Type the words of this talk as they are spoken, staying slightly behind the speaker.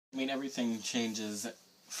I mean, everything changes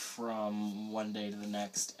from one day to the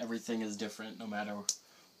next. Everything is different no matter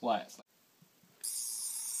what.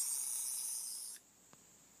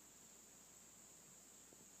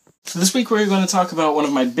 So this week we're going to talk about one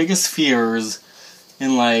of my biggest fears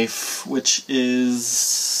in life, which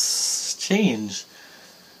is change.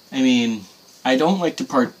 I mean, I don't like to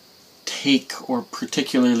partake or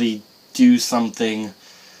particularly do something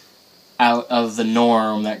out of the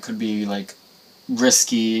norm that could be, like,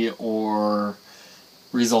 risky or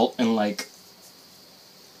result in, like,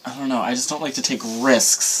 I don't know, I just don't like to take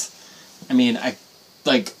risks. I mean,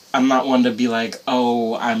 I'm not one to be like,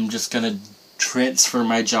 oh, I'm just gonna transfer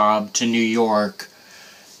my job to New York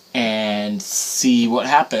and see what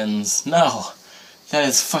happens. No. That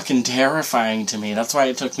is fucking terrifying to me. That's why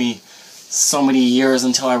it took me so many years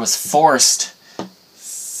until I was forced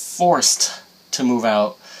to move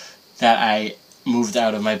out, that I moved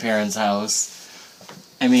out of my parents' house.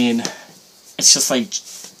 I mean, it's just like,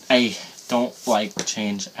 I don't like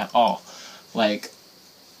change at all. Like,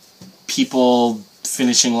 people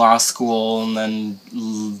finishing law school and then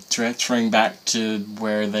transferring back to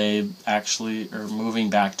where they actually, or moving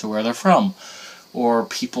back to where they're from. Or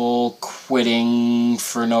people quitting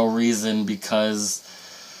for no reason because,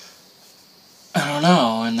 I don't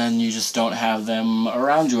know, and then you just don't have them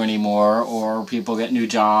around you anymore. Or people get new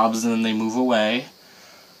jobs and then they move away.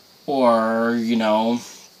 Or,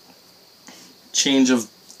 change of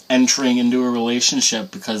entering into a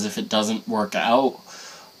relationship, because if it doesn't work out,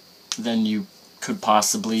 then you could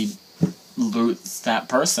possibly lose that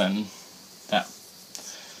person.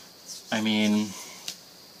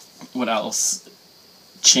 What else?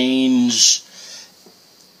 Change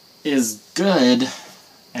is good.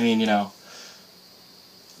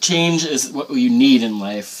 Change is what you need in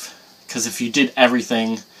life. Because if you did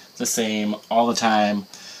everything the same all the time,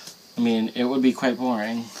 it would be quite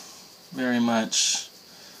boring. Very much.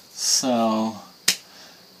 So,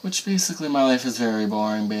 which basically my life is very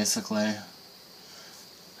boring, basically.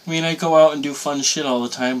 I go out and do fun shit all the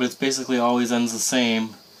time, but it basically always ends the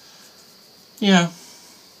same. Yeah,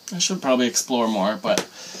 I should probably explore more, but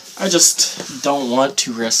I just don't want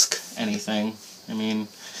to risk anything.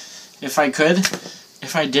 If I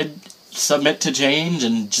did submit to change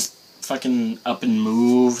and just fucking up and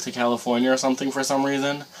move to California or something for some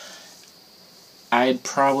reason, I'd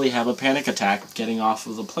probably have a panic attack getting off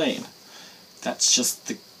of the plane. That's just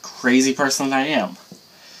the crazy person that I am.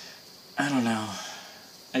 I don't know.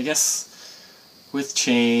 I guess with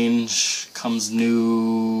change comes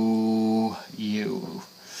new you.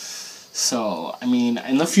 So,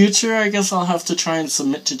 in the future, I guess I'll have to try and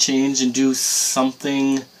submit to change and do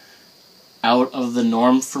something out of the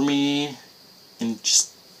norm for me and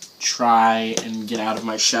just try and get out of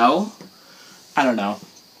my shell. I don't know.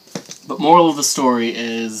 But moral of the story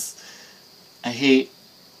is, I hate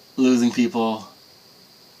losing people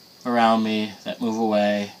around me that move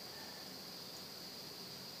away,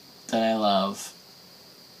 that I love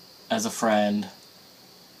as a friend,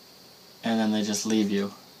 and then they just leave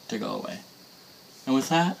you to go away. And with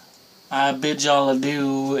that, I bid y'all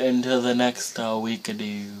adieu until the next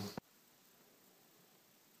week-a-doo.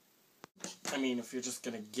 If you're just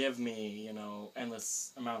gonna give me,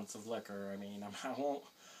 endless amounts of liquor,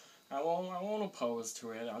 I won't oppose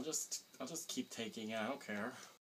to it. I'll just keep taking it. I don't care.